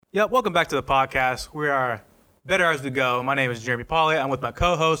Yep, welcome back to the podcast. We are Better As We Go. My name is Jeremy Pauly. I'm with my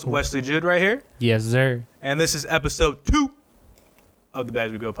co-host, Wesley Jude, right here. Yes, sir. And this is episode 2 of the Better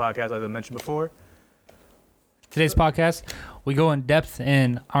As We Go podcast, as I mentioned before. Today's podcast, we go in depth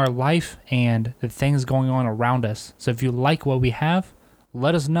in our life and the things going on around us. So if you like what we have,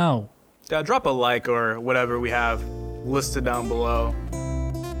 let us know. Yeah, drop a like or whatever we have listed down below.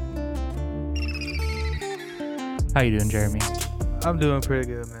 How you doing, Jeremy? I'm doing pretty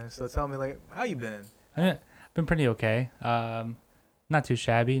good, man. So tell me, how you been? I've been pretty okay. Not too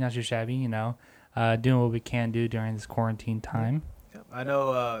shabby, you know. Doing what we can do during this quarantine time. Yep. I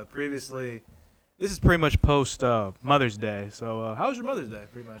know previously, this is pretty much post Mother's Day. So how was your Mother's Day,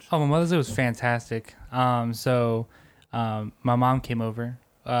 pretty much? Oh, my Mother's Day was fantastic. My mom came over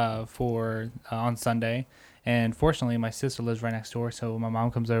on Sunday. And fortunately, my sister lives right next door. So when my mom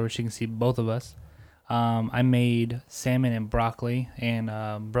comes over, she can see both of us. I made salmon and broccoli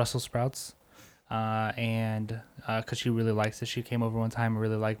and Brussels sprouts. And because she really likes it. She came over one time and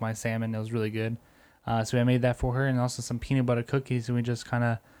really liked my salmon. It was really good. So I made that for her, and also some peanut butter cookies, and we just kind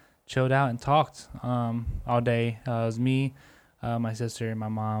of chilled out and talked all day. It was me, my sister, my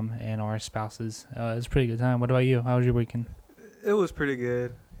mom, and our spouses. It was a pretty good time. What about you? How was your weekend? It was pretty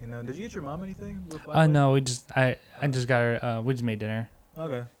good. You know, did you get your mom anything? No, I just got her. We just made dinner.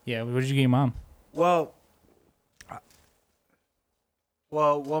 Okay. Yeah. What did you get your mom? Well,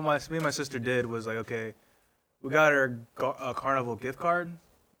 what me and my sister did was okay, we got her a Carnival gift card,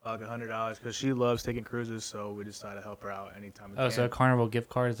 like $100, because she loves taking cruises. So we decided to help her out anytime. So a Carnival gift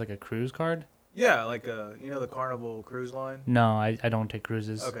card is like a cruise card? Yeah, the Carnival cruise line. No, I don't take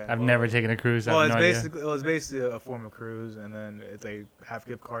cruises. Okay, I've never taken a cruise. It's basically a form of cruise, and then they have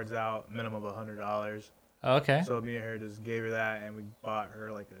gift cards out, minimum of $100. Okay. So me and her just gave her that, and we bought her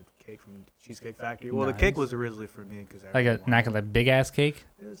a cake from Cheesecake Factory. Well, Nice. The cake was originally for me because Like big ass cake.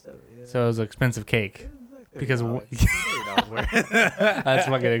 Yeah. So it was an expensive cake. Because $30. That's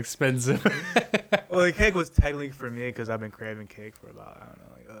fucking expensive. Well, the cake was technically for me because I've been craving cake for about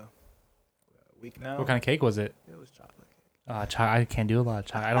a week now. What kind of cake was it? It was chocolate cake. I can't do a lot of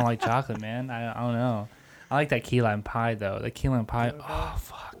chocolate. I don't like chocolate, man. I don't know. I like that key lime pie though. The key lime pie. Oh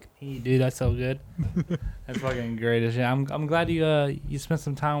fuck me, dude. That's so good. That's fucking great as shit. I'm glad you spent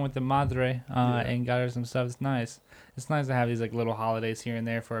some time with the madre and got her some stuff. It's nice. It's nice to have these little holidays here and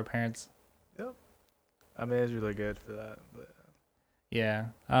there for our parents. Yep. I mean, it's really good for that. But yeah.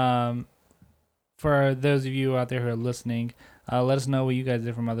 For those of you out there who are listening, let us know what you guys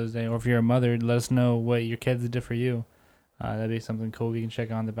did for Mother's Day, or if you're a mother, let us know what your kids did for you. That'd be something cool. We can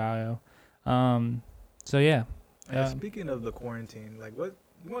check on the bio. So yeah. Speaking of the quarantine, what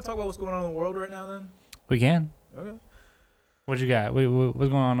you want to talk about? What's going on in the world right now? Then we can. Okay. What you got? What's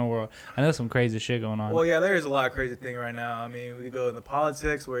going on in the world? I know some crazy shit going on. Well, yeah, there is a lot of crazy thing right now. I mean, we go into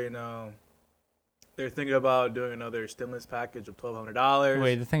politics where they're thinking about doing another stimulus package of $1,200.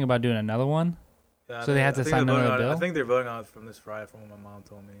 Wait, the thing about doing another one? Yeah, so they have to sign another bill? I think they're voting on it from this Friday, from what my mom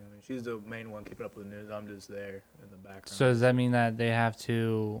told me. I mean, she's the main one keeping up with the news. I'm just there in the background. So does that mean that they have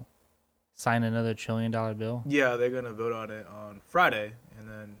to sign another $1 trillion bill? Yeah, they're going to vote on it on Friday and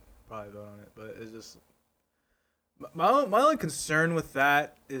then probably vote on it. But it's just my only concern with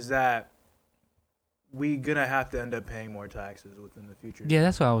that is that we're going to have to end up paying more taxes within the future. Yeah,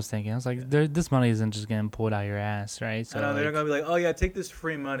 that's what I was thinking. I was like, this money isn't just getting pulled out your ass, right? So they're going to be like, oh, yeah, take this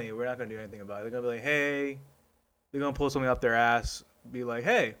free money. We're not going to do anything about it. They're going to be like, hey, they're going to pull something up their ass, be like,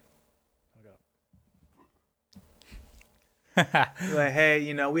 hey. Like,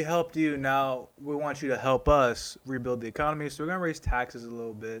 hey, we helped you. Now we want you to help us rebuild the economy. So we're going to raise taxes a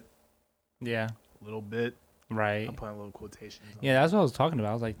little bit. Yeah. A little bit. Right. I'm putting a little quotations. Yeah, that's what I was talking about.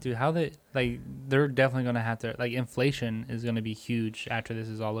 I was like, dude, how they're definitely going to have to, inflation is going to be huge after this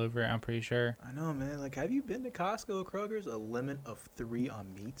is all over, I'm pretty sure. I know, man. Have you been to Costco or Kroger's? A limit of 3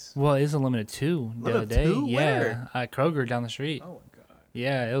 on meats? Well, it's a limit of 2 the other day. 2? Yeah. Where? At Kroger down the street. Oh, my God.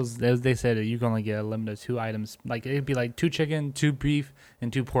 Yeah, it was they said that you can only get a limit of 2 items. It'd be 2 chicken, 2 beef,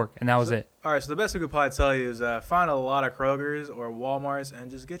 and 2 pork, and that was it. All right, so the best we could probably tell you is find a lot of Kroger's or Walmart's and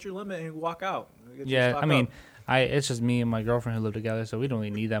just get your limit and walk out. Yeah, I mean, it's just me and my girlfriend who live together, so we don't really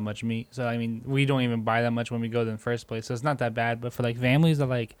need that much meat. So, I mean, we don't even buy that much when we go there in the first place. So it's not that bad. But for families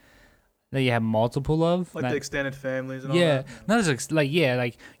that that you have multiple of, the extended families and all yeah, that. not just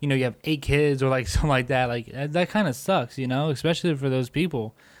you have 8 kids or something like that. That kind of sucks, especially for those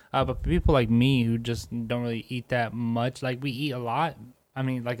people. But for people like me who just don't really eat that much, we eat a lot. I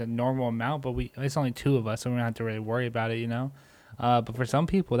mean, a normal amount, but it's only 2 of us, so we don't have to really worry about it, But for some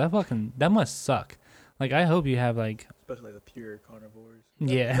people, that must suck. I hope you have especially like the pure carnivores.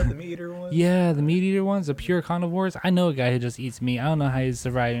 Yeah. Is that the meat eater ones? Yeah, the meat eater ones, the pure carnivores. I know a guy who just eats meat. I don't know how he's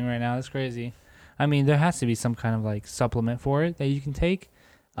surviving right now. That's crazy. I mean, there has to be some kind of like supplement for it that you can take.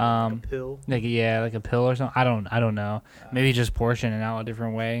 Like a pill. Like a pill or something. I don't know. Maybe just portioning it out a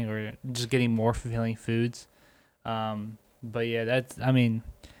different way, or just getting more fulfilling foods. But yeah, that's. I mean,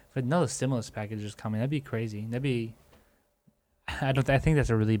 if another stimulus package is coming, that'd be crazy. That'd be. I think that's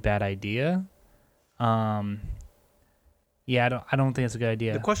a really bad idea. Yeah, I don't think it's a good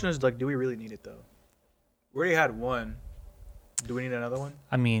idea. The question is like, do we really need it though? We already had one. Do we need another one?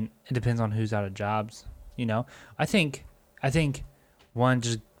 I mean, it depends on who's out of jobs. You know, I think one,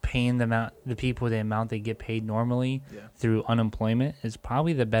 just paying the people the amount they get paid normally through unemployment is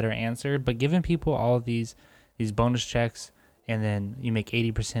probably the better answer. But giving people all of these bonus checks, and then you make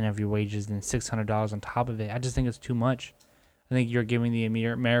 80% of your wages and $600 on top of it, I just think it's too much. I think you're giving the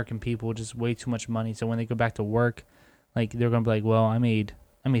American people just way too much money. So when they go back to work, like they're gonna be like, well, I made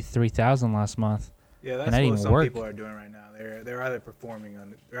 $3,000 last month. Yeah, that's what some people are doing right now. They're either performing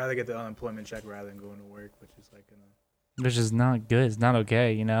they rather get the unemployment check rather than going to work, which is like which is not good. It's not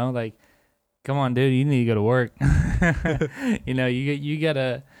okay, you know? Like, come on, dude, you need to go to work. You know, you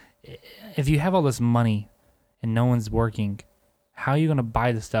gotta, if you have all this money and no one's working, how are you gonna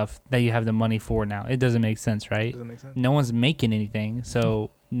buy the stuff that you have the money for now? It doesn't make sense, right? Doesn't make sense. No one's making anything, so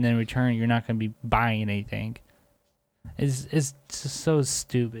in return, you're not gonna be buying anything. It's just so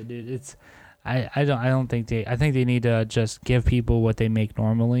stupid, dude. I think they need to just give people what they make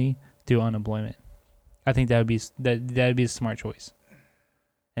normally through unemployment. I think that would be a smart choice,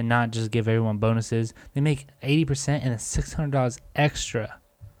 and not just give everyone bonuses. They make 80% and $600 extra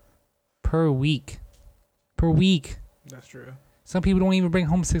per week. That's true. Some people don't even bring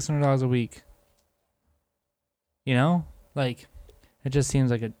home $600 a week. You know, like it just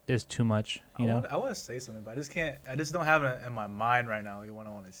seems like it's too much. You know, I want to say something, but I just can't. I just don't have it in my mind right now. Like what I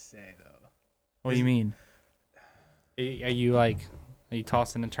want to say though. What do you mean? Are you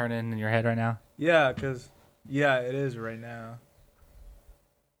tossing and turning in your head right now? Yeah, it is right now.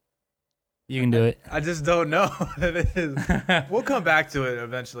 You can do it. I just don't know what it is. We'll come back to it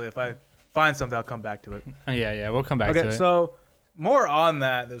eventually. If I find something, I'll come back to it. Yeah, we'll come back to it. Okay, so more on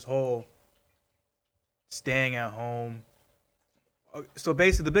that, this whole staying at home. So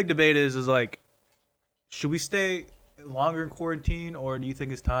basically, the big debate is like, should we stay longer in quarantine, or do you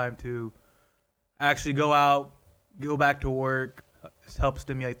think it's time to actually go out, go back to work, help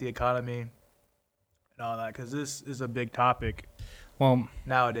stimulate the economy, and all that? Because this is a big topic. Well,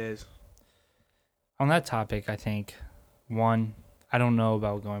 nowadays. On that topic, I think one, I don't know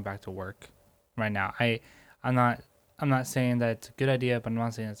about going back to work right now. I'm not saying that it's a good idea, but I'm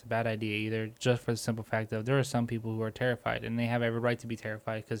not saying it's a bad idea either. Just for the simple fact of there are some people who are terrified, and they have every right to be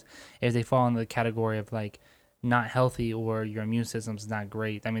terrified, because if they fall into the category of like not healthy or your immune system's not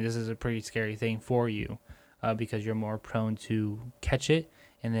great, I mean, this is a pretty scary thing for you, because you're more prone to catch it,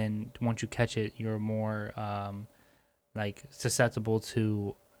 and then once you catch it, you're more like susceptible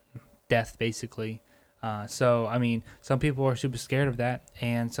to death, basically. So I mean, some people are super scared of that,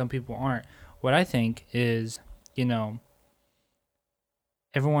 and some people aren't. What I think is, you know,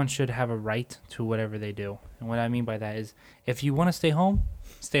 everyone should have a right to whatever they do. And what I mean by that is, if you want to stay home,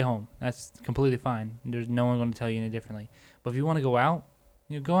 stay home. That's completely fine. There's no one going to tell you any differently. But if you want to go out,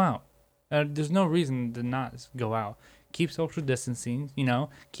 you go out. There's no reason to not go out. Keep social distancing, you know,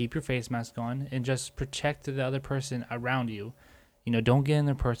 keep your face mask on, and just protect the other person around you. You know, don't get in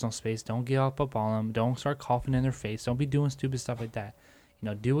their personal space. Don't get up on them. Don't start coughing in their face. Don't be doing stupid stuff like that. You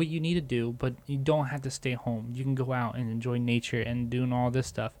know, do what you need to do, but you don't have to stay home. You can go out and enjoy nature and doing all this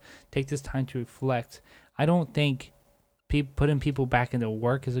stuff. Take this time to reflect. I don't think putting people back into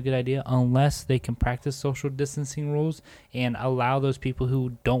work is a good idea unless they can practice social distancing rules and allow those people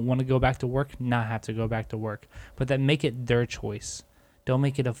who don't want to go back to work not have to go back to work. But that make it their choice. Don't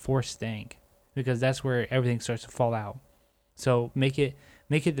make it a forced thing, because that's where everything starts to fall out. So make it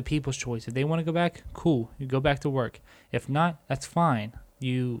the people's choice. If they want to go back, cool, you go back to work. If not, that's fine.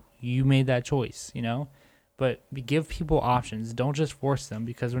 You made that choice, you know. But give people options. Don't just force them,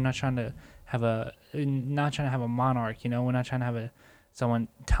 because we're not trying to have a monarch, you know. We're not trying to have someone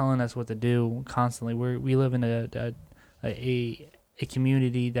telling us what to do constantly. We live in a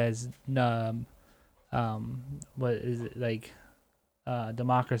community that's what is it, like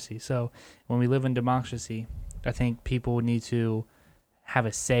democracy. So when we live in democracy, I think people need to have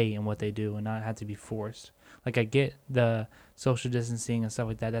a say in what they do and not have to be forced. Like, I get the social distancing and stuff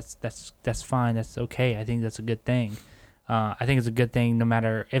like that. That's fine. That's okay. I think that's a good thing. I think it's a good thing no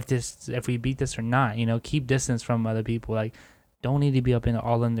matter if we beat this or not. You know, keep distance from other people. Like, don't need to be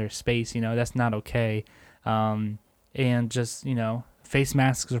all in their space. You know, that's not okay. and just, face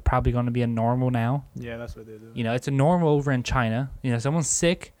masks are probably going to be a normal now. Yeah, that's what they do. It's a normal over in China. Someone's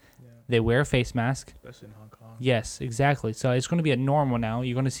sick, they wear a face mask. Especially in Hong Kong. Yes, exactly. So it's going to be a normal now.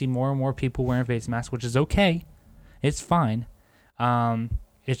 You're going to see more and more people wearing face masks, which is okay. It's fine.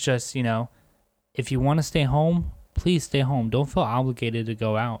 It's just, if you want to stay home, please stay home. Don't feel obligated to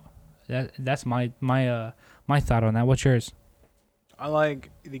go out. That's my thought on that. What's yours? I like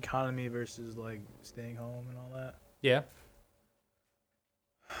the economy versus like staying home and all that. Yeah.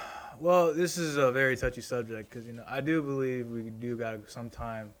 Well, this is a very touchy subject because I do believe we do gotta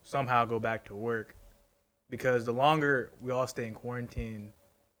somehow go back to work, because the longer we all stay in quarantine,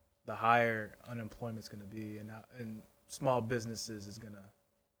 the higher unemployment's gonna be, and small businesses is gonna,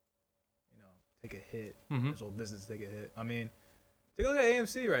 take a hit. Mm-hmm. This whole business take a hit. I mean, take a look at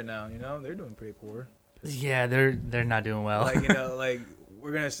AMC right now. They're doing pretty poor. Yeah, they're not doing well. Like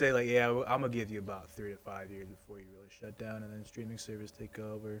we're gonna say yeah, I'm gonna give you about 3 to 5 years before you really shut down, and then streaming service take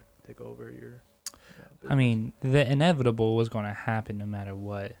over your. I mean, the inevitable was going to happen no matter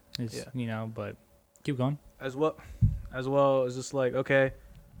what. But keep going. As well as just like, okay,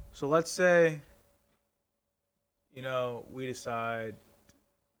 so let's say, we decide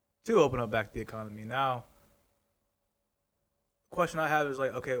to open up back the economy. Now, the question I have is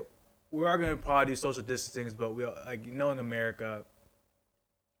like, okay, we are going to probably do social distancing, but in America,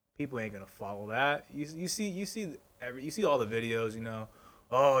 people ain't going to follow that. You see all the videos,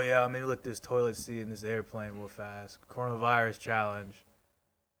 oh yeah, maybe lick this toilet seat in this airplane real fast, coronavirus challenge,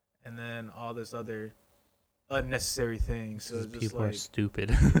 and then all this other unnecessary things. So just people are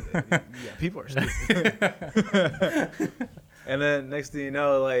stupid. Yeah, people are stupid. And then next thing you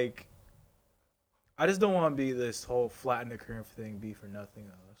know, I just don't want to be this whole flatten the curve thing, be for nothing.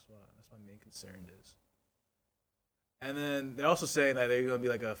 That's my main concern is. And then they're also saying that there's going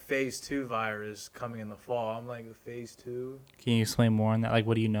to be a phase 2 virus coming in the fall. I'm like, phase 2? Can you explain more on that?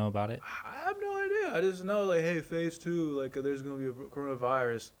 What do you know about it? I have no idea. I just know hey, phase 2, there's going to be a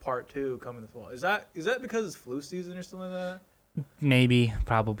coronavirus part 2 coming in the fall. Is that because it's flu season or something like that? Maybe,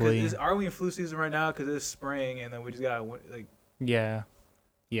 probably. Are we in flu season right now? Because it's spring, and then we just got Yeah.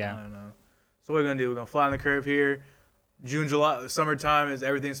 I don't know. So what we're going to do, we're going to flatten the curve here. June, July, summertime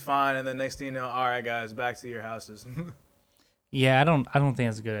everything's fine, and then next thing you know, all right, guys, back to your houses. Yeah, I don't think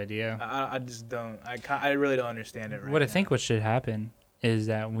it's a good idea. I just don't. I really don't understand it right What I now. think what should happen is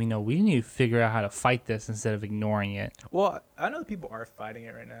that we need to figure out how to fight this instead of ignoring it. Well, I know people are fighting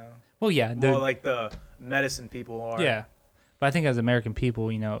it right now. Well, yeah. The medicine people are. Yeah. But I think as American people,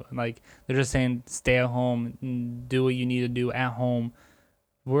 they're just saying stay at home, do what you need to do at home.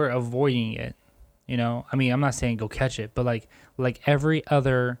 We're avoiding it. I mean, I'm not saying go catch it, but like every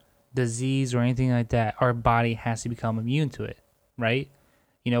other disease or anything like that, our body has to become immune to it, right?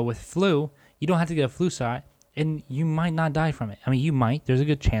 With flu, you don't have to get a flu shot, and you might not die from it. I mean, you might. There's a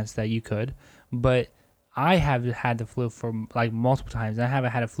good chance that you could, but I have had the flu for multiple times. I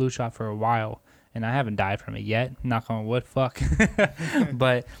haven't had a flu shot for a while, and I haven't died from it yet. Knock on wood, fuck.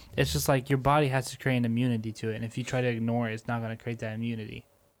 But it's just your body has to create an immunity to it, and if you try to ignore it, it's not going to create that immunity.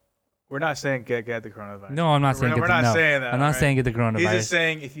 We're not saying get the coronavirus. No, I'm not saying we're not saying that. I'm not saying get the coronavirus. He's just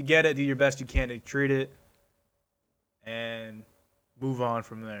saying if you get it, do your best you can to treat it, and move on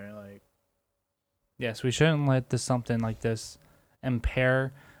from there. Yes, we shouldn't let something like this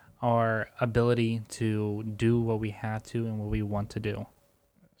impair our ability to do what we have to and what we want to do.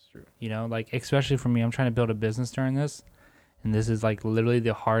 That's true. Especially for me, I'm trying to build a business during this, and this is literally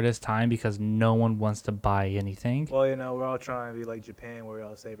the hardest time because no one wants to buy anything. Well, we're all trying to be like Japan, where we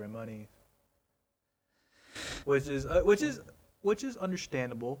all save our money, which is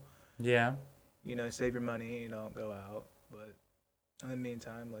understandable. Yeah. Save your money, don't go out, but in the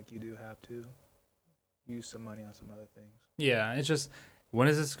meantime, you do have to use some money on some other things. Yeah, it's just, when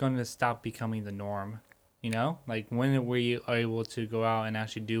is this going to stop becoming the norm? When are we able to go out and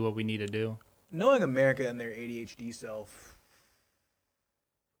actually do what we need to do? Knowing America and their ADHD self,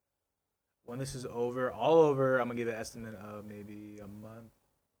 when this is all over, I'm going to give an estimate of maybe a month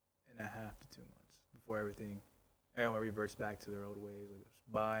and a half to 2 months before everyone reverts back to their old ways,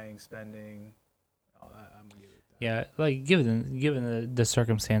 buying, spending, all that. I'm going to give it that. Yeah, given the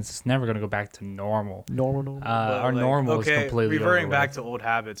circumstance, it's never going to go back to normal. Normal. Our normal is completely reverting over back with. to old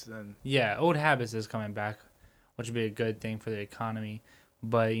habits then. Yeah, old habits is coming back, which would be a good thing for the economy.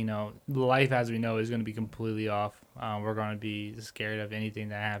 But, life as we know is going to be completely off. We're going to be scared of anything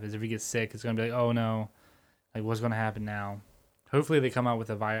that happens. If we get sick, it's going to be oh, no. What's going to happen now? Hopefully they come out with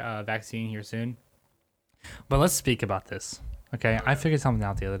a vaccine here soon. But let's speak about this. Okay, I figured something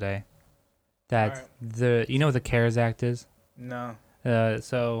out the other day. That what the CARES Act is? No.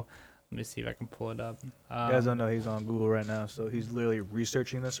 So Let me see if I can pull it up. You guys don't know he's on Google right now, so he's literally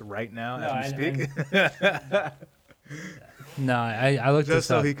researching this right now as we speak. No, I looked just this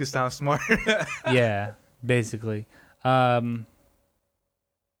so up. he could sound smart. Yeah, basically.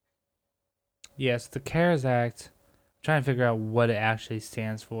 Yes, the CARES Act. I'm trying to figure out what it actually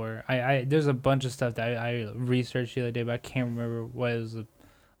stands for. I there's a bunch of stuff that I researched the other day, but I can't remember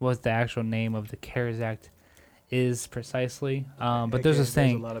what the actual name of the CARES Act is precisely. But there's this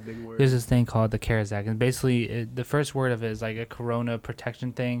thing. A lot of big words. There's this thing called the CARES Act, and basically the first word of it is like a corona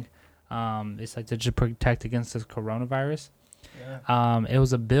protection thing. It's like to protect against this coronavirus. Yeah. It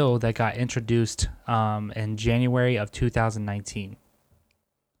was a bill that got introduced in January of 2019.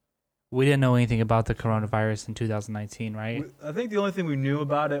 We didn't know anything about the coronavirus in 2019, right? I think the only thing we knew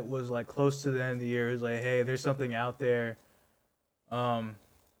about it was like close to the end of the year. It was like, hey, there's something out there from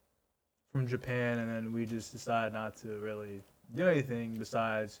Japan, and then we just decided not to really do anything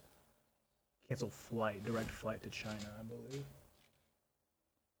besides cancel direct flight to China, I believe.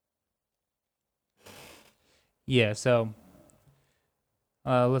 Yeah, so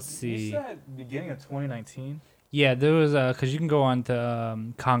let's You see. said beginning of 2019? Yeah, there was because you can go on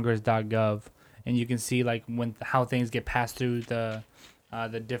to congress.gov and you can see like how things get passed through the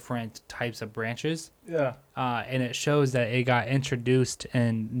different types of branches. Yeah. And it shows that it got introduced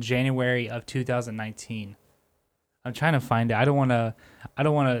in January of 2019. I'm trying to find it. I don't want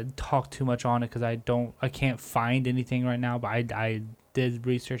to talk too much on it because I can't find anything right now. But I did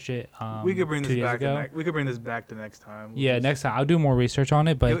research it. We could bring 2 this days back. ago. We could bring this back to next time. Yeah, next time I'll do more research on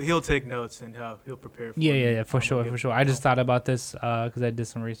it. But he'll take notes and he'll prepare. yeah, for sure. I just thought about this because I did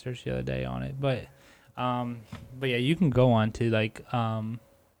some research the other day on it. But yeah, you can go on to like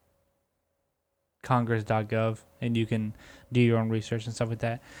congress.gov and you can do your own research and stuff like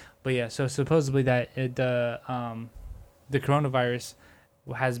that. But yeah, so supposedly that the coronavirus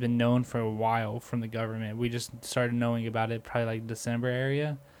has been known for a while from the government. We just started knowing about it probably like December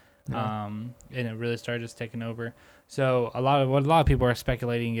area. Yeah. And it really started just taking over. So what a lot of people are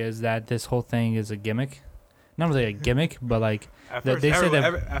speculating is that this whole thing is a gimmick. Not really a gimmick, but like At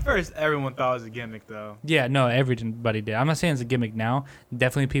first, everyone thought it was a gimmick, though. yeah, no, everybody did. I'm not saying it's a gimmick now.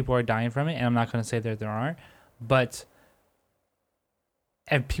 Definitely people are dying from it, and I'm not going to say that there aren't. But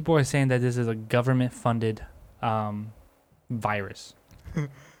and people are saying that this is a government-funded virus.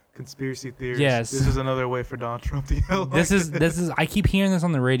 Conspiracy theories. Yes. This is another way for Donald Trump to yell. This is. I keep hearing this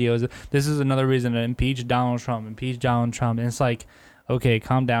on the radio. This is another reason to impeach Donald Trump. Impeach Donald Trump. And it's like, okay,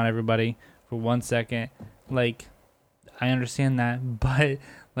 calm down, everybody, for 1 second. Like, I understand that, but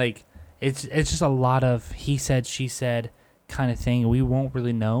like, it's just a lot of he said, she said kind of thing. We won't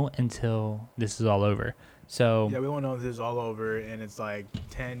really know until this is all over. So yeah, we won't know if this is all over, and it's like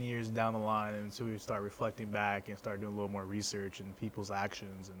 10 years down the line, and so we start reflecting back and start doing a little more research and people's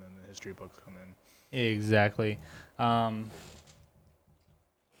actions, and then the history books come in. exactly.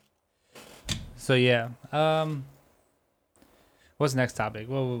 So yeah. What's the next topic?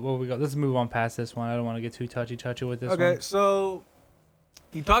 What we go? Let's move on past this one. I don't want to get too touchy with this one. Okay, so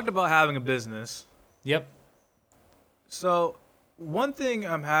you talked about having a business. Yep. So one thing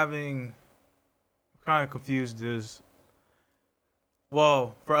I'm kind of confused is,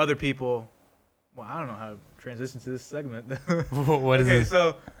 well, for other people, well, I don't know how to transition to this segment. What is Okay, this?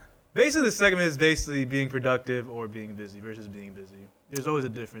 so basically this segment is basically being productive or being busy versus being busy. There's always a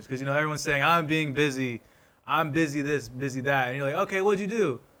difference because, everyone's saying, I'm being busy, I'm busy this, busy that. And you're like, okay, what'd you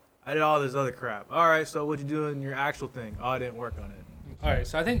do? I did all this other crap. All right, so what'd you do in your actual thing? Oh, I didn't work on it. All right,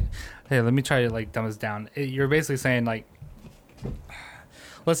 so I think, hey, let me try to like dumb this down. You're basically saying like,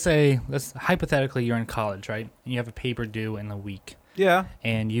 let's hypothetically you're in college, right? And you have a paper due in a week, Yeah.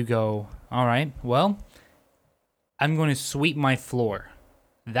 and you go, all right, well, I'm going to sweep my floor.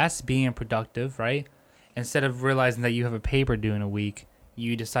 That's being productive, right? Instead of realizing that you have a paper due in a week,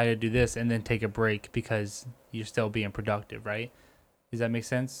 you decide to do this and then take a break because you're still being productive, right? Does that make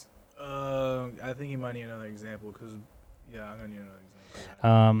sense? I think you might need another example because, yeah, I'm gonna need another example.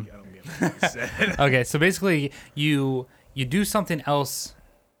 I don't get what you said. Okay, so basically you do something else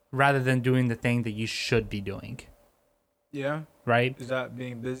rather than doing the thing that you should be doing, Yeah. right? Is that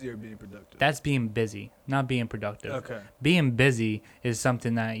being busy or being productive? That's being busy, not being productive. Okay. Being busy is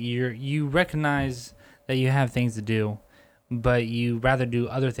something that you recognize that you have things to do, but you rather do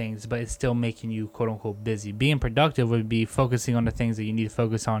other things, but it's still making you quote unquote busy. Being productive would be focusing on the things that you need to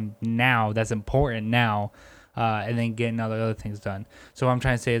focus on now, that's important now, and then getting other things done. So what I'm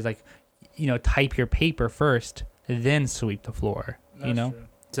trying to say is like, type your paper first, then sweep the floor. That's true.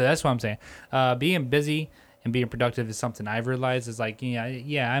 So that's what I'm saying. Being busy and being productive is something I've realized is like,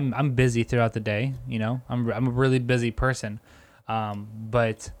 I'm busy throughout the day. I'm a really busy person,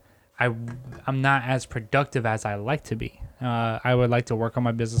 but I'm not as productive as I like to be. I would like to work on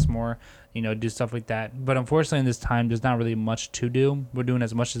my business more, do stuff like that. But unfortunately, in this time, there's not really much to do. We're doing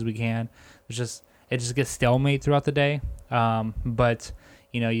as much as we can. It just gets stalemate throughout the day. But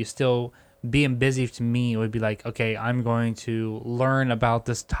you still being busy to me would be like, okay, I'm going to learn about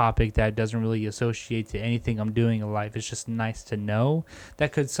this topic that doesn't really associate to anything I'm doing in life. It's just nice to know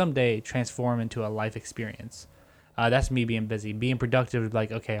that could someday transform into a life experience. That's me being busy. Being productive,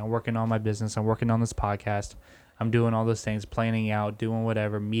 like, okay, I'm working on my business. I'm working on this podcast. I'm doing all those things, planning out, doing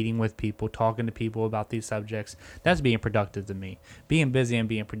whatever, meeting with people, talking to people about these subjects. That's being productive to me. Being busy and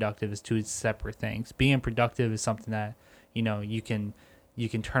being productive is two separate things. Being productive is something that, you can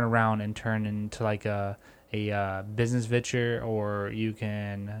turn around and turn into like a business venture, or you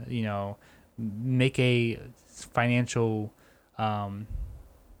can, make a financial, I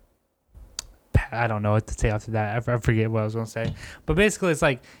don't know what to say after that. I forget what I was going to say. But basically, it's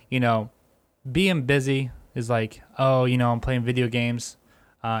like, being busy is like, oh, I'm playing video games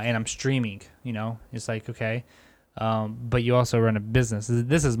and I'm streaming, It's like, okay. But you also run a business.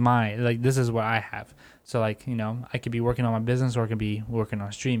 This is what I have. So, like, I could be working on my business, or I could be working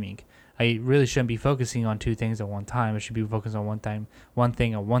on streaming. I really shouldn't be focusing on two things at one time. I should be focused on one thing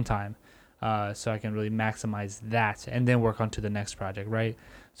at one time. So I can really maximize that and then work on to the next project, right?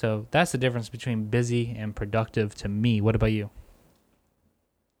 So that's the difference between busy and productive to me. What about you?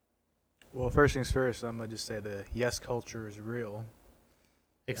 Well, first things first, I'm going to just say the yes culture is real.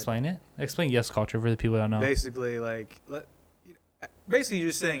 Explain it. Explain yes culture for the people that don't know. Basically, you're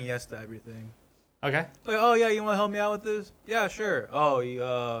just saying yes to everything. Okay. Like, oh, yeah, you want to help me out with this? Yeah, sure. Oh, you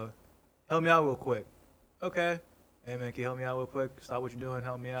help me out real quick. Okay. Hey, man, can you help me out real quick? Stop what you're doing.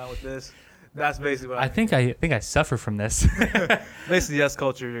 Help me out with this. That's basically what I think I suffer from this. Basically, yes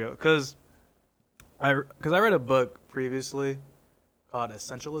culture. Because I read a book previously called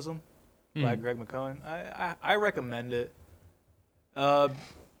Essentialism by Greg McKeown. I recommend it.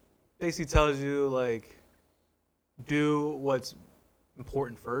 Basically tells you, like, do what's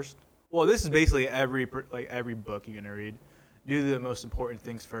important first. Well, this is basically every book you're gonna read. Do the most important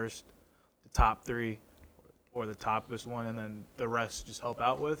things first, the top 3, or the topest one, and then the rest just help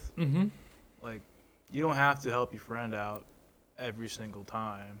out with. Mm-hmm. Like, you don't have to help your friend out every single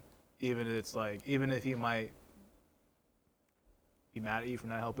time, even if he might be mad at you for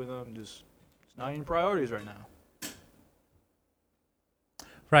not helping them. It's not in your priorities right now.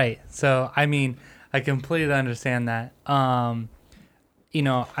 Right. So, I mean, I completely understand that. I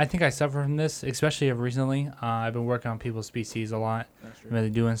think I suffer from this, especially recently. I've been working on people's species a lot, really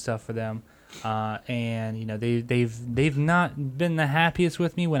doing stuff for them. And they've not been the happiest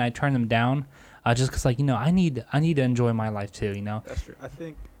with me when I turn them down, just because, like, I need to enjoy my life too. That's true. I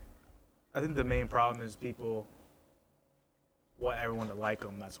think the main problem is people want everyone to like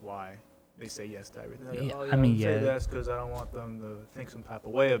them. That's why they say yes to everything. Yeah, I say yes because I don't want them to think some type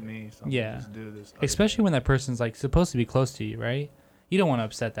of way of me. So I'm gonna just do this. Especially when that person's, like, supposed to be close to you, right? You don't want to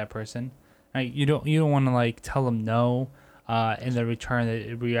upset that person, right? You don't want to, like, tell them no. In the return,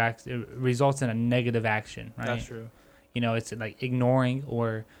 it results in a negative action, right? That's true. It's like ignoring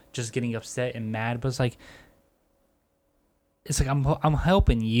or just getting upset and mad, but it's like I'm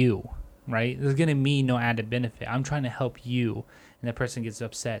helping you, right? There's gonna be no added benefit. I'm trying to help you, and that person gets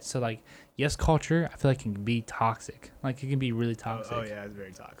upset. So, like, yes culture, I feel like can be toxic. Like, it can be really toxic. Oh yeah, it's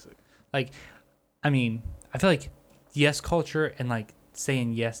very toxic. Like, I mean, I feel like yes culture and, like,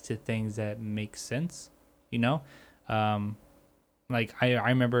 saying yes to things that make sense, like, I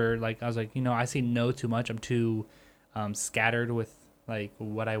remember, like, I was like, I say no too much. I'm too scattered with, like,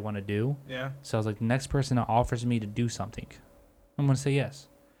 what I want to do. Yeah. So I was like, the next person that offers me to do something, I'm going to say yes.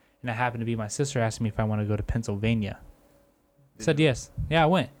 And it happened to be my sister asking me if I want to go to Pennsylvania. I said yes. Yeah, I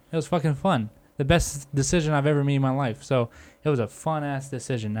went. It was fucking fun. The best decision I've ever made in my life. So it was a fun-ass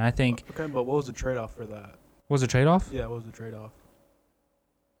decision. And I think... Okay, but what was the trade-off for that? What was the trade-off? Yeah, what was the trade-off?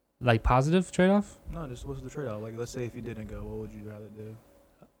 Like, positive trade-off? No, just what's the trade-off? Like, let's say if you didn't go, what would you rather do?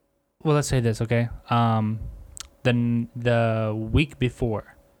 Well, let's say this, okay? The week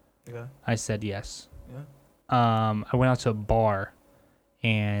before, I said yes. Yeah. I went out to a bar,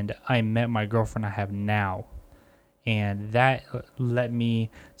 and I met my girlfriend I have now. And that led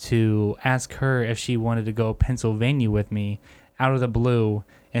me to ask her if she wanted to go Pennsylvania with me out of the blue,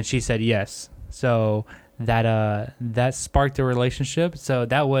 and she said yes. So... that sparked a relationship. So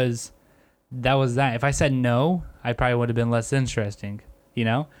that was that. If I said no, I probably would have been less interesting,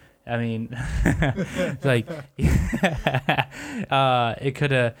 I mean, like, it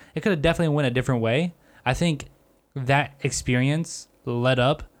could have definitely went a different way. I think that experience led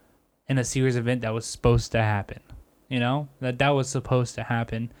up in a series event that was supposed to happen, that was supposed to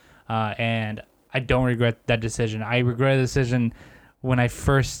happen. and I don't regret that decision. I regret the decision when I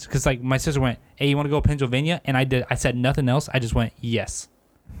first, because like my sister went, "Hey, you want to go to Pennsylvania?" And I did. I said nothing else. I just went yes,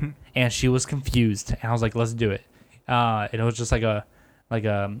 and she was confused, and I was like, "Let's do it." And it was just like a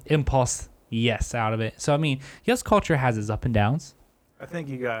impulse yes out of it. So I mean, yes, culture has its up and downs. I think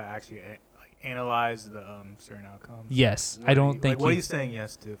you gotta actually analyze the certain outcomes. Yes, I don't think. What are you saying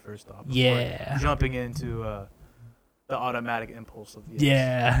yes to first off? Yeah. Jumping into the automatic impulse of yes.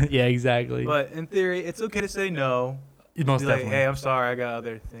 Yeah, yeah, exactly. But in theory, it's okay to say no. Most Be like, definitely. hey, I'm sorry, I got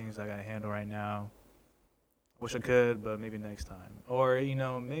other things I gotta handle right now. Wish I could, but maybe next time. Or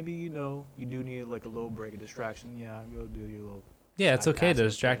maybe you do need like a little break, a distraction. Yeah, go do your little. Yeah, it's side okay to task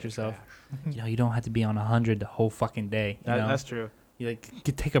distract thing, yourself. trash. You don't have to be on 100 the whole fucking day. You know? That's true. You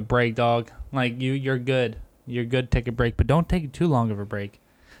take a break, dog. Like you're good. You're good. Take a break, but don't take too long of a break.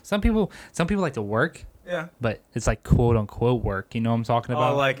 Some people like to work. Yeah. But it's like quote unquote work. You know what I'm talking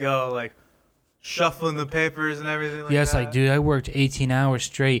about? Like shuffling the papers and everything. Like Yes, that. like dude, I worked 18 hours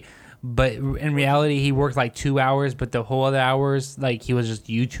straight. But in reality, he worked like 2 hours, but the whole other hours, like he was just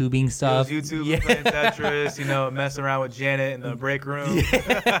YouTubing stuff. He was YouTube playing Tetris, messing around with Janet in the break room.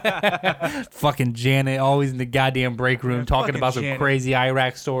 Yeah. Fucking Janet, always in the goddamn break room talking about some crazy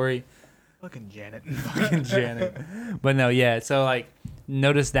Iraq story. Fucking Janet. Fucking Janet. But no, yeah. So like,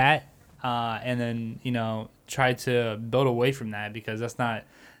 notice that, and then try to build away from that because that's not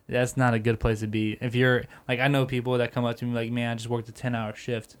a good place to be. If you're like, I know people that come up to me like, man, I just worked a 10-hour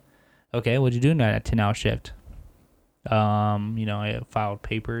shift. Okay, what'd you do in that 10-hour shift? I filed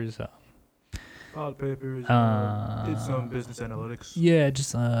papers. Did some business analytics. Yeah, just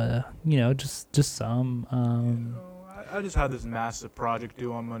some. I just had this massive project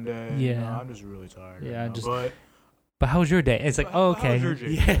due on Monday. Yeah. I'm just really tired. Yeah, But But how was your day? It's like, oh, okay. How was your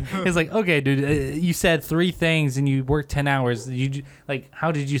day? Yeah. It's like, okay, dude, you said 3 things and you worked 10 hours.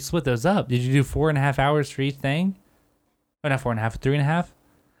 How did you split those up? Did you do 4.5 hours for each thing? Or not 4.5, 3.5?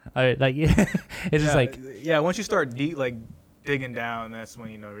 It's just like, yeah. Once you start digging down, that's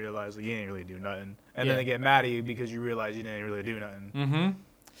when you realize you didn't really do nothing, and then they get mad at you because you realize you didn't really do nothing. mm-hmm.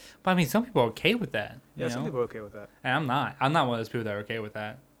 But I mean, some people are okay with that. Yeah, some people are okay with that. And I'm not. I'm not one of those people that are okay with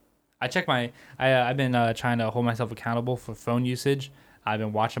that. I check I've been trying to hold myself accountable for phone usage. I've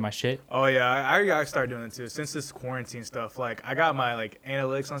been watching my shit. Oh yeah, I gotta start doing it too. Since this quarantine stuff, I got my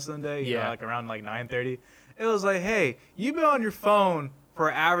analytics on Sunday. Around 9:30. It was like, hey, you've been on your phone for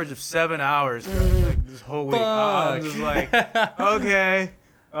an average of 7 hours this whole week. I was just like, okay,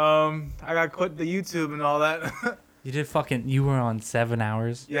 I gotta quit the YouTube and all that. You were on 7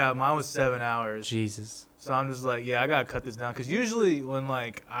 hours? Yeah, mine was 7 hours. Jesus. So I'm just like, yeah, I gotta cut this down. Cause usually when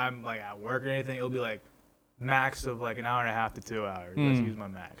I'm at work or anything, it'll be max of an hour and a half to 2 hours. Let's use my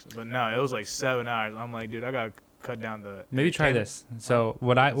max. But no, it was 7 hours. I'm like, dude, I gotta cut down the. Maybe try this. So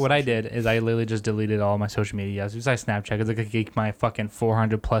what I did is I literally just deleted all my social media besides Snapchat because I could keep my fucking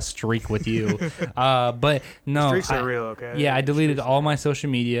 400+ streak with you. But no, streaks are real, okay? Yeah, I deleted all my social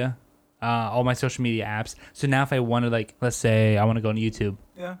media. All my social media apps. So now if I want to let's say I want to go on YouTube.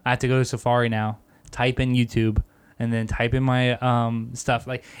 Yeah. I have to go to Safari now, type in YouTube, and then type in my stuff.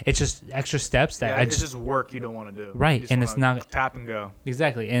 It's just extra steps that it's just work you don't want to do. Right, and it's not tap and go.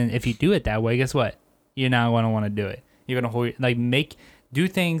 Exactly. And if you do it that way, guess what? You're not going to want to do it. You're going to do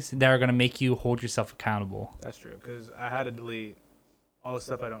things that are going to make you hold yourself accountable. That's true because I had to delete all the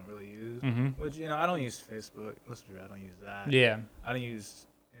stuff I don't really use. Mm-hmm. Which I don't use Facebook. Let's be real, I don't use that. Yeah. I don't use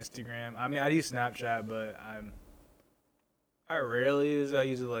Instagram. I mean, I use Snapchat, but I rarely use it. I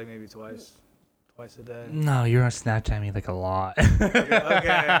use it maybe twice a day. No, you're on Snapchat me a lot.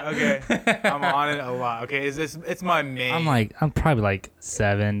 Okay. I'm on it a lot. Okay, it's my main. I'm probably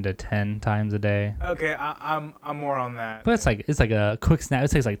 7 to 10 times a day. Okay, I'm more on that. But it's like a quick snap. It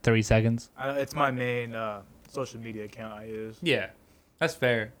takes 30 seconds. It's my main social media account I use. Yeah, that's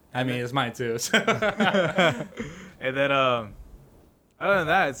fair. I mean, it's mine too. So. And then other than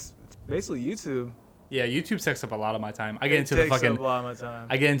that, it's basically YouTube. Yeah, YouTube sucks up a lot of my time. I get into a lot of my time.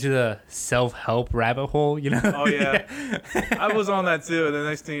 I get into the self-help rabbit hole, Oh yeah, I was on that too. And the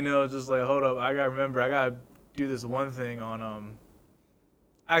next thing you know, it's just hold up, I gotta do this one thing on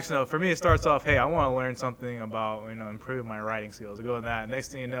Actually, no. For me, it starts off, hey, I want to learn something about improving my writing skills. I go with that. Next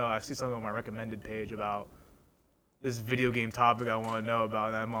thing you know, I see something on my recommended page about this video game topic I want to know about,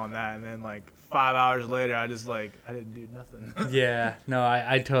 and I'm on that. And then 5 hours later, I just I didn't do nothing. Yeah, no,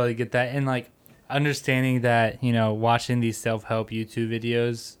 I totally get that. And understanding that, watching these self-help YouTube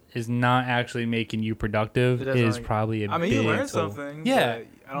videos is not actually making you productive is probably a big you learn tool. something. Yeah. But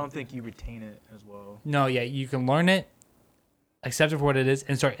I don't think you retain it as well. No, yeah, you can learn it, accept it for what it is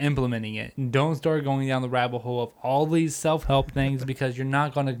and start implementing it. Don't start going down the rabbit hole of all these self-help things because you're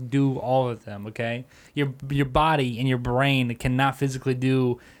not going to do all of them, okay? Your body and your brain cannot physically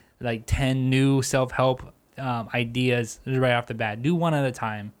do like 10 new self-help ideas right off the bat. Do one at a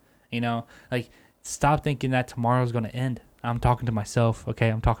time, Like, stop thinking that tomorrow's going to end. I'm talking to myself, okay?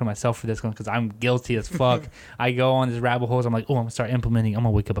 I'm talking to myself for this one because I'm guilty as fuck. I go on these rabbit holes. I'm like, oh, I'm going to start implementing. I'm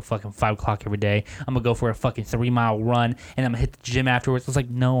going to wake up at fucking 5 o'clock every day. I'm going to go for a fucking 3-mile run, and I'm going to hit the gym afterwards. It's like,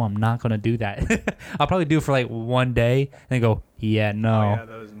 no, I'm not going to do that. I'll probably do it for like one day and then go, yeah, no. Oh, yeah,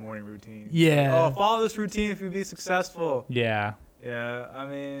 those morning routines. Yeah. Like, follow this routine if you be successful. Yeah. Yeah, I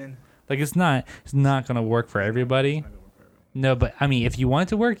mean. Like, it's not going to work for everybody. No, but I mean, if you want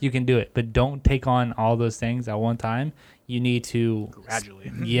it to work, you can do it. But don't take on all those things at one time. You need to gradually.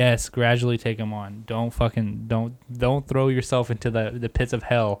 Yes, gradually take them on. Don't throw yourself into the pits of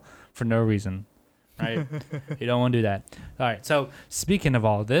hell for no reason, right? You don't want to do that. All right. So speaking of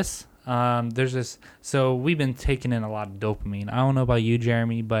all this, there's this. So we've been taking in a lot of dopamine. I don't know about you,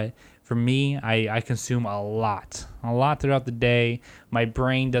 Jeremy, but for me, I consume a lot throughout the day. My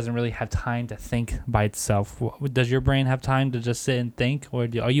brain doesn't really have time to think by itself. Does your brain have time to just sit and think, or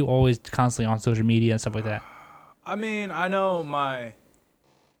are you always constantly on social media and stuff like that? I mean, I know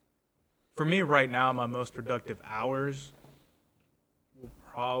for me right now, my most productive hours will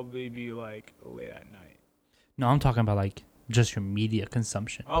probably be like late at night. No, I'm talking about like just your media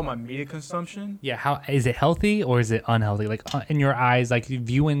consumption. Oh, my media consumption? Yeah, how is it healthy or is it unhealthy? Like in your eyes, like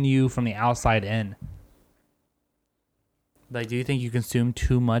viewing you from the outside in. Like, do you think you consume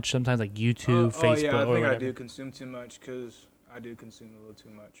too much sometimes, like YouTube, Facebook, or whatever? I think I do consume too much because I do consume a little too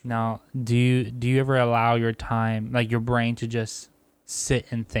much. Now, do you ever allow your time, like your brain, to just sit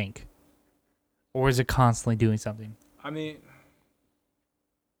and think, or is it constantly doing something? I mean,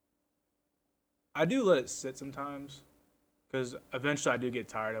 I do let it sit sometimes, because eventually I do get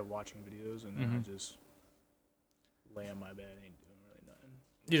tired of watching videos, and then I just lay on my bed and ain't doing really nothing.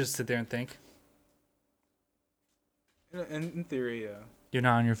 You just sit there and think? In theory, yeah. You're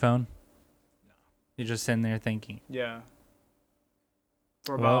not on your phone? No. You're just sitting there thinking? Yeah.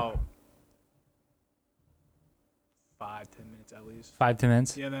 For about 5-10 minutes at least. 5-10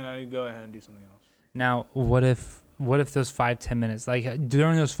 minutes? Yeah, then I go ahead and do something else. Now, what if those 5-10 minutes, like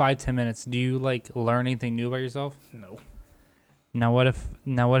during those 5-10 minutes, do you like learn anything new about yourself? No. Now what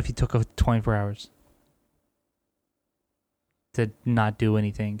if you took 24 hours to not do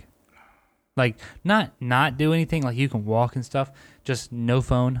anything? Like not do anything, like you can walk and stuff, just no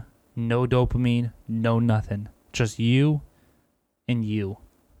phone, no dopamine, no nothing. Just you and you.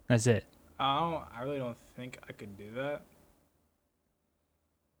 That's it. I really don't think I could do that.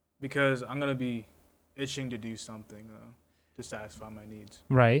 Because I'm going to be itching to do something to satisfy my needs.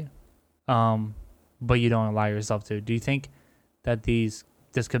 Right. But you don't allow yourself to. Do you think that this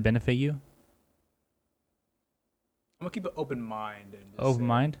could benefit you? I'm going to keep an open mind. Open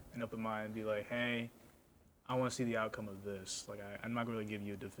mind? An open mind and be like, hey, I want to see the outcome of this. Like, I'm not going to really give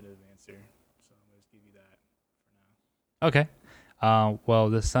you a definitive answer. So I'm going to just give you that for now. Okay. Well,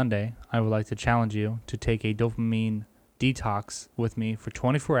 this Sunday, I would like to challenge you to take a dopamine detox with me for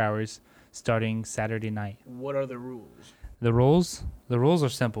 24 hours starting Saturday night. What are the rules? The rules are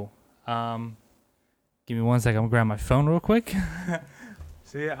simple. Give me 1 second. I'm going to grab my phone real quick.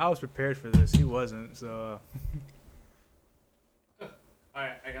 See, I was prepared for this. He wasn't, so... All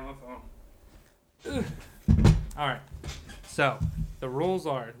right, I got my phone. All right. So, the rules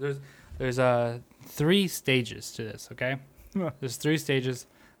are there's 3 stages to this, okay? There's 3 stages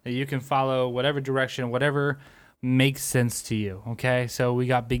that you can follow, whatever direction, whatever makes sense to you, okay? So, we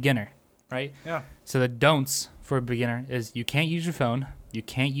got beginner, right? Yeah. So, the don'ts for a beginner is you can't use your phone, you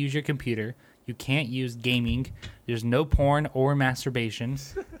can't use your computer, you can't use gaming, there's no porn or masturbation,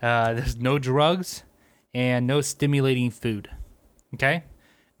 there's no drugs, and no stimulating food. Okay?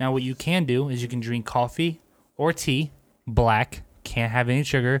 Now, what you can do is you can drink coffee or tea, black, can't have any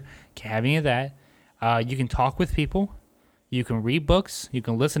sugar, can't have any of that. You can talk with people. You can read books. You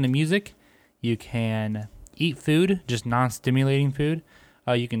can listen to music. You can eat food, just non-stimulating food.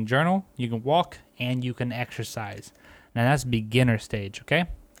 You can journal. You can walk. And you can exercise. Now, that's beginner stage, okay?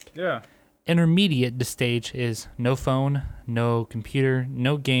 Yeah. Intermediate stage is no phone, no computer,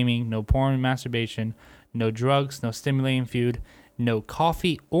 no gaming, no porn, masturbation, no drugs, no stimulating food, no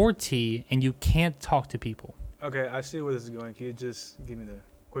coffee or tea, and you can't talk to people. Okay, I see where this is going. Can you just give me the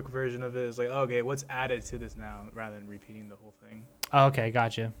quick version of it? It's like, okay, what's added to this now rather than repeating the whole thing? Okay,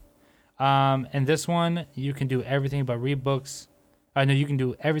 gotcha. And this one, you can do everything but read books. No, you can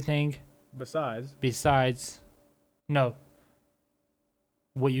do everything Besides? No.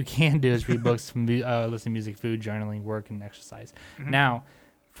 what you can do is read books, listen to music, food, journaling, work, and exercise. Mm-hmm. Now,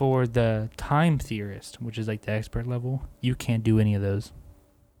 for the time theorist, which is like the expert level, you can't do any of those.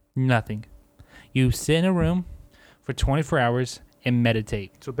 Nothing. You sit in a room for 24 hours and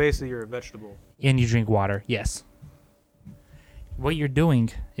meditate. So basically, you're a vegetable. And you drink water. Yes. What you're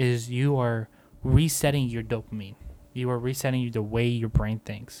doing is you are resetting your dopamine. You are resetting the way your brain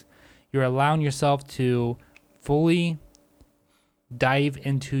thinks. You're allowing yourself to fully dive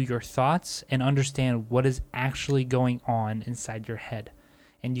into your thoughts and understand what is actually going on inside your head.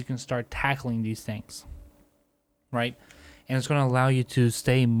 And you can start tackling these things, right? And it's going to allow you to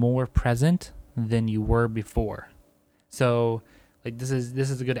stay more present than you were before. So, like, this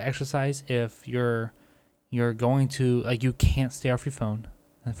is a good exercise if you're going to, like, you can't stay off your phone,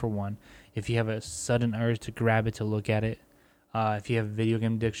 for one. If you have a sudden urge to grab it to look at it, if you have video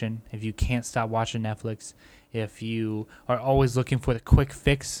game addiction, if you can't stop watching Netflix, if you are always looking for the quick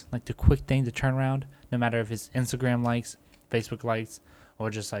fix, like the quick thing to turn around, no matter if it's Instagram likes, Facebook likes, or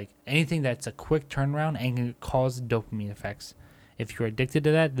just like anything that's a quick turnaround and can cause dopamine effects. If you're addicted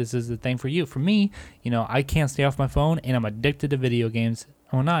to that, this is the thing for you. For me, I can't stay off my phone, and I'm addicted to video games.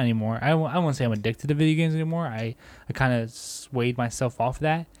 Well, not anymore. I won't say I'm addicted to video games anymore. I kind of swayed myself off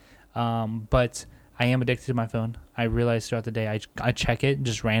that. But I am addicted to my phone. I realize throughout the day I check it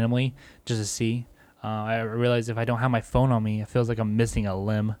just randomly just to see. I realize if I don't have my phone on me, it feels like I'm missing a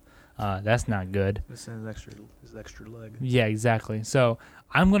limb. That's not good. This is extra leg. Yeah, exactly. So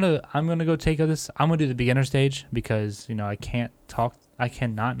I'm gonna go take this. I'm gonna do the beginner stage because I can't talk. I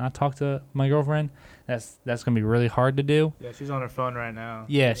cannot not talk to my girlfriend. That's gonna be really hard to do. Yeah, she's on her phone right now.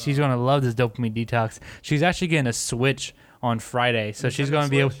 Yeah, she's gonna love this dopamine detox. She's actually getting a Switch on Friday, so she's gonna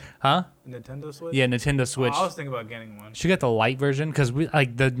be able. Huh? Nintendo Switch. Yeah, Nintendo Switch. I was thinking about getting one. She got the light version because we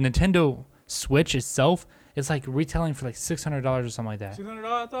like the Nintendo Switch itself. It's like retailing for like $600 or something like that. $600?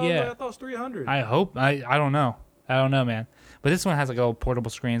 I thought it was $300. I hope. I don't know. I don't know, man. But this one has like a little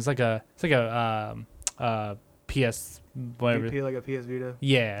portable screen. It's like a PS whatever. Like a PS Vita.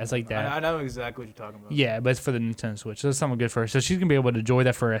 Yeah, it's like that. I know exactly what you're talking about. Yeah, but it's for the Nintendo Switch. So that's something good for her. So she's gonna be able to enjoy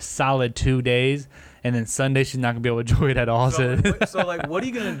that for a solid 2 days, and then Sunday she's not gonna be able to enjoy it at all. So like, what are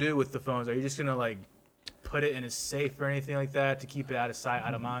you gonna do with the phones? Are you just gonna like put it in a safe or anything like that to keep it out of sight,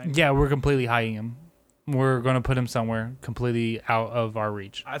 out of mind? Yeah, we're completely hiding him. We're going to put him somewhere completely out of our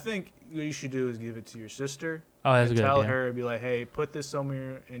reach. I think what you should do is give it to your sister. Oh, that's a good idea. Tell idea. her, be like, hey, put this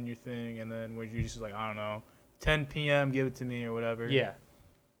somewhere in your thing, and then when you're just like, I don't know, 10 p.m., give it to me or whatever. Yeah.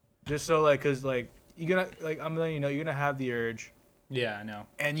 Just so, like, because, like, you're going to, like, I'm letting you know, you're going to have the urge. Yeah, I know.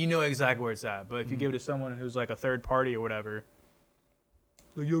 And you know exactly where it's at. But if you give it to someone who's, like, a third party or whatever,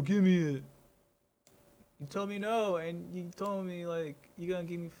 like, yo, give me it. You told me no, and you told me, like, you're going to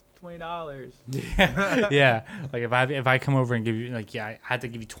give me $20. Yeah. Like if I come over and give you I had to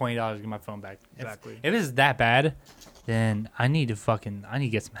give you $20 to get my phone back. Exactly. If it's that bad, then I need to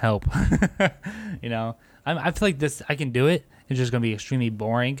get some help. I feel like this I can do it. It's just gonna be extremely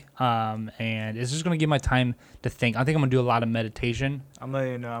boring. And it's just gonna give my time to think. I think I'm gonna do a lot of meditation. I'm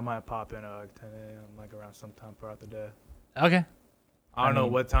letting you know I might pop in at like 10 a.m. like around sometime throughout the day. Okay. I don't know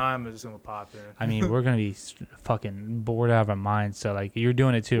what time, but it's gonna pop in. I mean, we're gonna be fucking bored out of our minds. So like, you're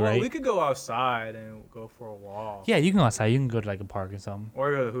doing it too, well, right? We could go outside and go for a walk. Yeah, you can go outside. You can go to like a park or something.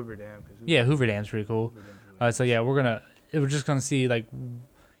 Or go to Hoover Dam. Yeah, Hoover Dam's pretty cool. So yeah, we're just gonna see like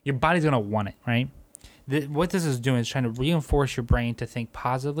your body's gonna want it, right? What this is doing is trying to reinforce your brain to think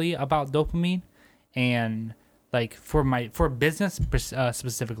positively about dopamine, and like for business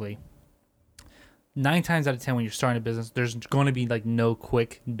specifically. 9 times out of 10 when you're starting a business, there's going to be like no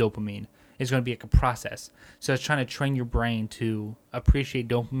quick dopamine. It's going to be like a process. So it's trying to train your brain to appreciate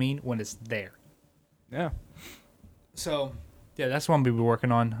dopamine when it's there. Yeah. So yeah, that's what I'm gonna be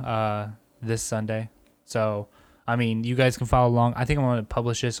working on this Sunday. So I mean, you guys can follow along. I think I'm gonna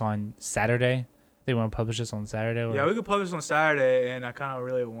publish this on Saturday. They want to publish this on Saturday. Yeah, we could publish on Saturday, and I kind of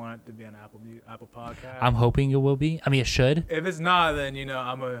really want it to be an Apple Podcast. I'm hoping it will be. I mean, it should. If it's not, then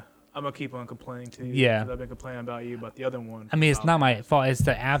I'm gonna keep on complaining to you. Yeah. 'Cause I've been complaining about you about the other one. I mean, it's not my fault. It's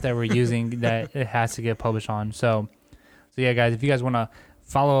the app that we're using that it has to get published on. So yeah, guys, if you guys want to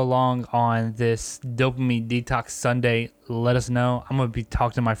follow along on this dopamine detox Sunday, let us know. I'm gonna be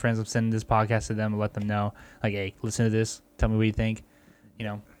talking to my friends. I'm sending this podcast to them and let them know, like, hey, listen to this. Tell me what you think.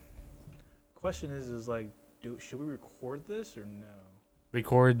 Question is like, should we record this or no?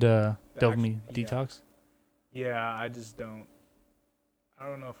 Record dopamine detox. Yeah, I just don't. I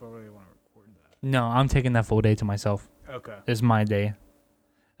don't know if I really want to record that. No, I'm taking that full day to myself. Okay. It's my day.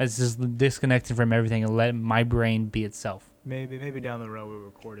 It's just disconnecting from everything and let my brain be itself. Maybe down the road we'll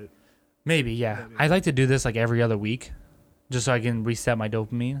record it. Maybe, yeah. Maybe. I'd like to do this like every other week, just so I can reset my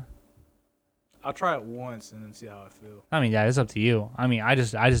dopamine. I'll try it once and then see how I feel. I mean, yeah, it's up to you. I mean, I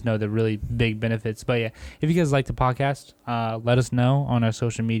just know the really big benefits. But yeah, if you guys like the podcast, let us know on our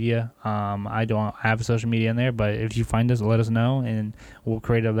social media. I don't have a social media in there, but if you find us, let us know, and we'll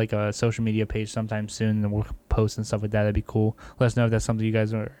create a social media page sometime soon, and we'll post and stuff like that. That'd be cool. Let us know if that's something you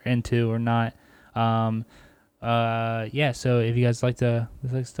guys are into or not. Yeah. So if you guys like the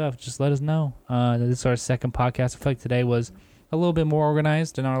stuff, just let us know. This is our second podcast. I feel like today was a little bit more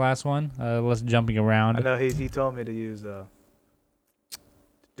organized than our last one. Less jumping around. I know he told me to use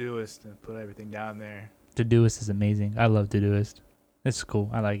Todoist and put everything down there. Todoist is amazing. I love Todoist. It's cool.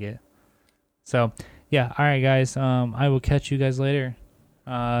 I like it. So, yeah. All right, guys. I will catch you guys later.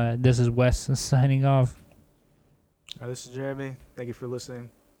 This is Wes signing off. This is Jeremy. Thank you for listening.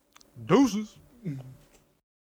 Deuces.